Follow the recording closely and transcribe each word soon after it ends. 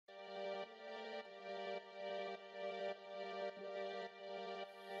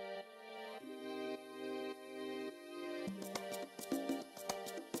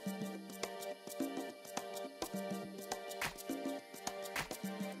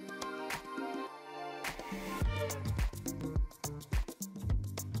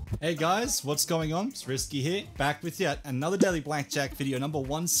Hey guys, what's going on? It's RiiSki here, back with yet another daily blackjack video, number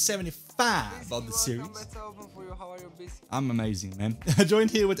 175 of the series. I'm amazing, man.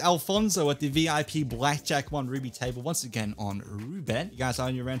 Joined here with Alfonso at the VIP Blackjack 1 Ruby table, once again on Ruben. You guys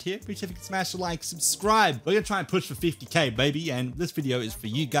are new around here, appreciate if you can smash a like, subscribe. We're gonna try and push for 50k, baby, and this video is for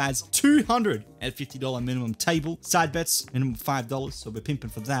you guys. $250 minimum table, side bets, minimum $5, so we're pimping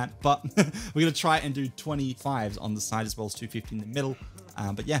for that, but we're gonna try and do 25s on the side as well as 250 in the middle.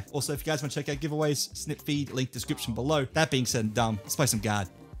 But yeah, also if you guys want to check out giveaways, snip feed, link description below. That being said and done, let's play some guard.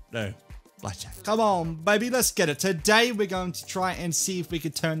 No, blackjack. Come on, baby, let's get it. Today we're going to try and see if we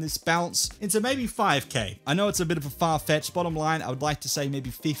could turn this bounce into maybe 5k. I know it's a bit of a far-fetched. Bottom line, I would like to say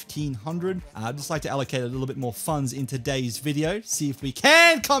maybe 1500. I'd just like to allocate a little bit more funds in today's video. See if we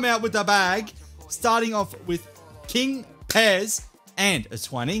can come out with the bag. Starting off with king pairs and a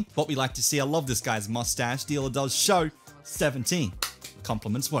 20. What we like to see. I love this guy's mustache. Dealer does show 17.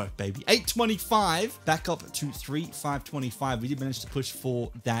 Compliments work, baby. 825 back up to 3525. We did manage to push for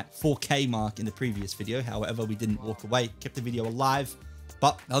that 4k mark in the previous video. However, we didn't walk away, kept the video alive.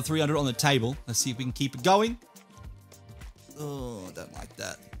 But another 300 on the table. Let's see if we can keep it going. Oh, I don't like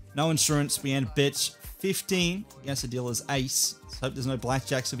that. No insurance. We end bitch. 15 against the dealer's ace. Let's hope there's no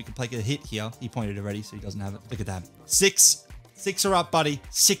blackjack so we can play a hit here. He pointed already, so he doesn't have it. Look at that. 6 are up, buddy.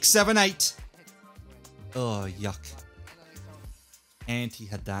 6, 7, 8. Oh, yuck. And he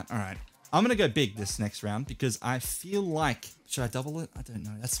had that. All right. I'm going to go big this next round because I feel like... Should I double it? I don't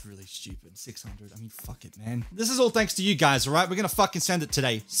know. That's really stupid. 600. I mean, fuck it, man. This is all thanks to you guys, all right? We're going to fucking send it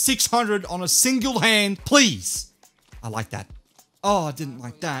today. 600 on a single hand, please. I like that. Oh, I didn't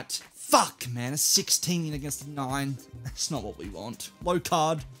like that. Fuck, man. A 16 against a 9. That's not what we want. Low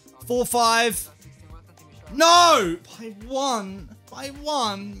card. 4, 5. No! By 1. By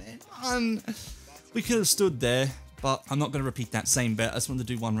 1, man. 1. We could have stood there. But I'm not going to repeat that same bet. I just wanted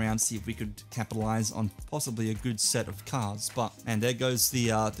to do one round, see if we could capitalize on possibly a good set of cards. But, and there goes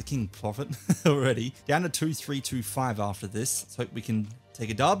the king profit already. Down to 2, 3, 2, 5 after this. Let's hope we can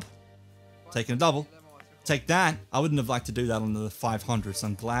take a dub. Taking a double. Take that. I wouldn't have liked to do that on the 500, so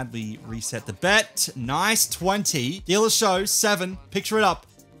I'm glad we reset the bet. Nice, 20. Dealer show, 7. Picture it up.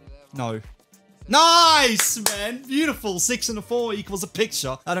 No. Nice, man. Beautiful. 6 and a 4 equals a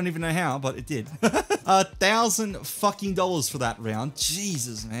picture. I don't even know how, but it did. $1,000 fucking dollars for that round.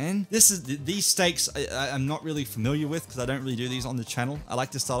 Jesus, man. These stakes I'm not really familiar with because I don't really do these on the channel. I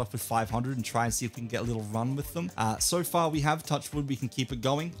like to start off with 500 and try and see if we can get a little run with them. So far we have touched wood. We can keep it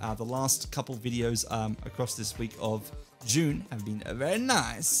going. The last couple videos across this week of June have been very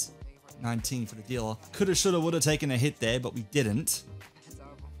nice. 19 for the dealer. Coulda, shoulda, woulda taken a hit there, but we didn't.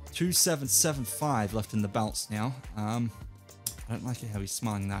 2775 left in the bounce now. I don't like it how he's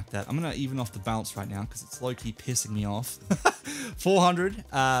smiling like that. I'm gonna even off the bounce right now because it's low-key pissing me off. 400.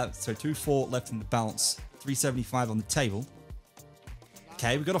 So 2-4 left in the bounce. 375 on the table.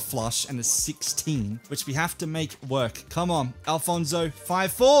 Okay, we got a flush and a 16, which we have to make work. Come on, Alfonso.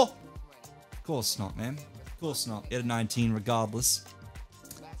 5-4. Of course not, man. Of course not. Get a 19 regardless.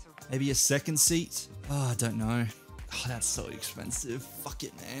 Maybe a second seat. Oh, I don't know. Oh, that's so expensive. Fuck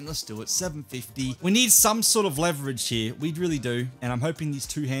it, man. Let's do it. 750. We need some sort of leverage here. We really do. And I'm hoping these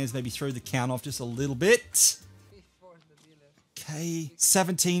two hands maybe throw the count off just a little bit. Okay.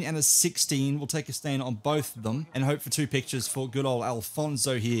 17 and a 16. We'll take a stand on both of them and hope for 2 pictures for good old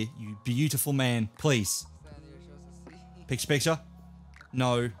Alfonso here. You beautiful man. Please. Picture.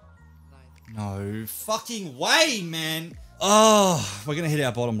 No. No fucking way, man. Oh, we're going to hit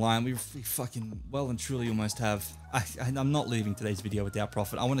our bottom line. We fucking well and truly almost have. I'm not leaving today's video without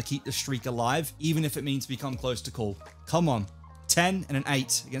profit. I want to keep the streak alive, even if it means we come close to call. Come on. 10 and an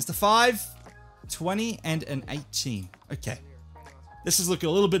 8 against the 5. 20 and an 18. Okay. This is looking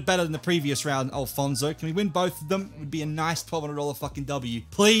a little bit better than the previous round, Alfonso. Can we win both of them? It would be a nice $1,200 fucking W.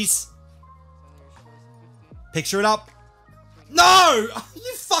 Please. Picture it up. No! Are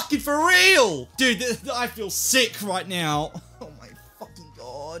you fucking for real? Dude, I feel sick right now. Oh my fucking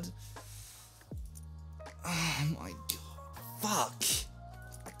god. Oh my god. Fuck.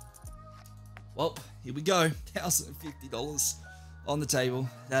 Well, here we go. $1,050 on the table.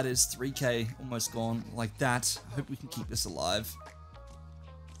 That is 3k almost gone like that. I hope we can keep this alive.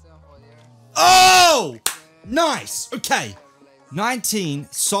 Oh! Nice! Okay. 19,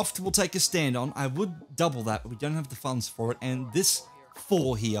 soft will take a stand on. I would double that, but we don't have the funds for it. And this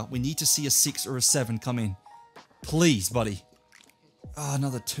 4 here, we need to see a 6 or a 7 come in. Please, buddy. Oh,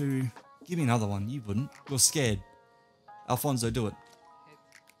 another 2. Give me another one. You wouldn't. You're scared. Alfonso, do it.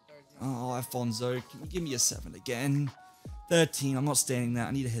 Oh, Alfonso, can you give me a 7 again? 13, I'm not standing that.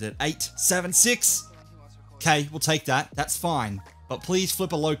 I need to hit it. 8, 7, 6. Okay, we'll take that. That's fine. But please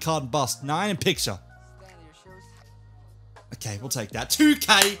flip a low card and bust. 9 and picture. Okay, we'll take that.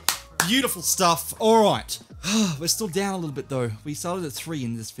 2K. Beautiful stuff. All right. We're still down a little bit though. We started at 3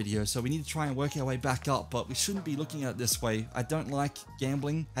 in this video, so we need to try and work our way back up, but we shouldn't be looking at it this way. I don't like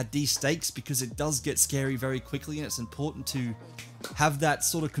gambling at these stakes because it does get scary very quickly, and it's important to have that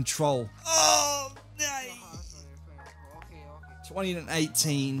sort of control. Oh, no. 20 and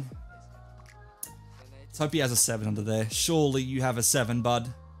 18. Let's hope he has a 7 under there. Surely you have a 7,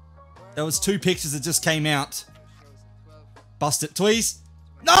 bud. There was 2 pictures that just came out. Bust it, please.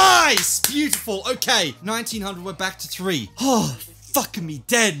 Nice! Beautiful. Okay, 1900. We're back to 3. Oh, fucking me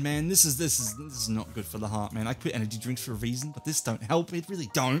dead, man. This is not good for the heart, man. I quit energy drinks for a reason, but this don't help. It really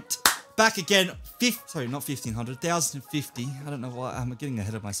don't. Back again. Sorry, not 1500. 1050. I don't know why I'm getting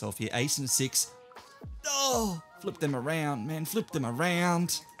ahead of myself here. Ace and a 6. Oh, flip them around, man. Flip them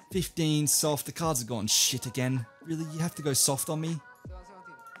around. 15 soft. The cards are going shit again. Really, you have to go soft on me.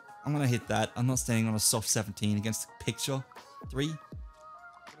 I'm gonna hit that. I'm not standing on a soft 17 against the picture. 3.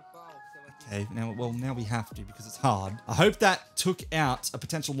 Okay, now we have to because it's hard. I hope that took out a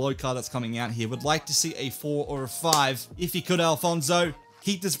potential low card that's coming out here. Would like to see a 4 or a 5. If you could, Alfonso,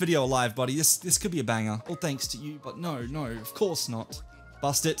 keep this video alive, buddy. This could be a banger. All thanks to you, but no, of course not.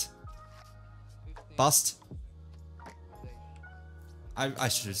 Bust it. Bust. I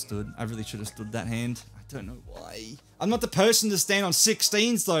should have stood. I really should have stood that hand. I don't know why. I'm not the person to stand on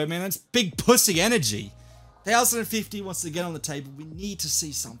 16s though, man. That's big pussy energy. 1050 wants to get on the table. We need to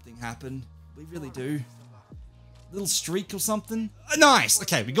see something happen. We really do. Little streak or something. Nice.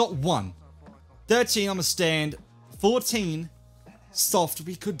 Okay, we got 1. 13 on the stand. 14 soft.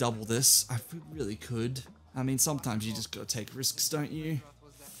 We could double this. We really could. I mean, sometimes you just gotta take risks, don't you?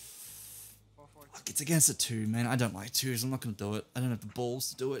 Fuck, it's against a 2, man. I don't like 2s. I'm not gonna do it. I don't have the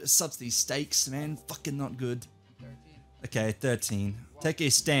balls to do it. It's such these stakes, man. Fucking not good. Okay, 13. Take a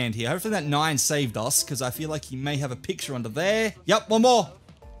stand here. Hopefully that 9 saved us, because I feel like he may have a picture under there. Yep, 1 more.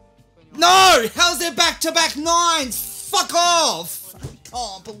 No! How's there back-to-back 9s? Fuck off! I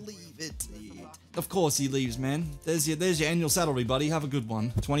can't believe it, dude. Of course he leaves, man. There's your annual salary, buddy. Have a good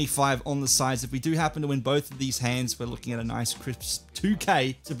one. 25 on the sides. If we do happen to win both of these hands, we're looking at a nice crisp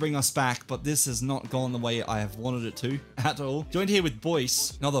 2K to bring us back, but this has not gone the way I have wanted it to at all. Joined here with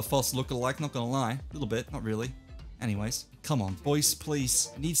Boyce. Another false lookalike, not gonna lie. A little bit, not really. Anyways, come on, Boyce,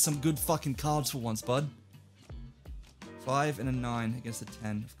 please. Need some good fucking cards for once, bud. 5 and a 9 against a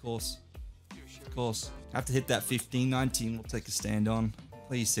 10, of course. Of course. I have to hit that 15, 19. We'll take a stand on.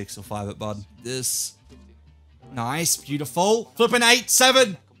 Please 6 or 5 it, bud. This. Nice, beautiful. Flipping 8,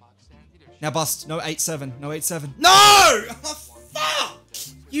 7. Now bust. No 8, 7. No 8, 7. No! Oh, fuck!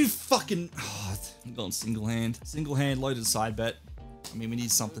 You fucking. Oh, I'm going single hand. Single hand loaded side bet. I mean, we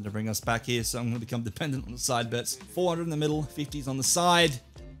need something to bring us back here, so I'm going to become dependent on the side bets. 400 in the middle, 50s on the side.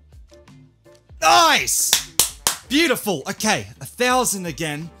 Nice! Beautiful. Okay, 1,000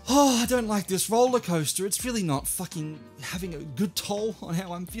 again. Oh, I don't like this roller coaster. It's really not fucking having a good toll on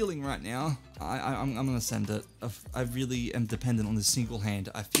how I'm feeling right now. I'm going to send it. I really am dependent on this single hand.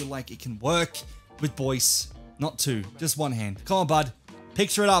 I feel like it can work with Boyce. Not 2, just 1 hand. Come on, bud.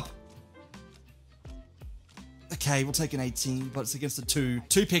 Picture it up. Okay, we'll take an 18, but it's against a 2.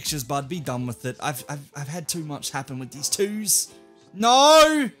 2 pictures, bud. Be done with it. I've had too much happen with these 2s.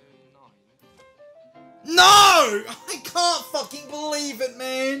 No! No! I can't fucking believe it,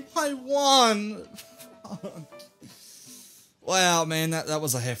 man. I won. Wow, man, that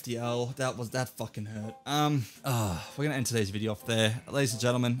was a hefty L. That fucking hurt. We're gonna end today's video off there. Ladies and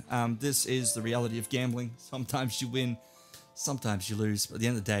gentlemen, this is the reality of gambling. Sometimes you win, sometimes you lose, but at the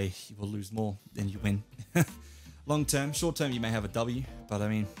end of the day, you will lose more than you win. Long term, short term, you may have a W, but I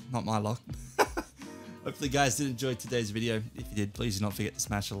mean, not my luck. Hopefully you guys did enjoy today's video. If you did, please do not forget to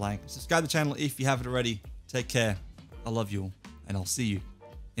smash a like. Subscribe to the channel if you haven't already. Take care. I love you all, and I'll see you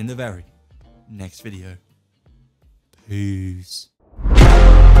in the very next video. Peace.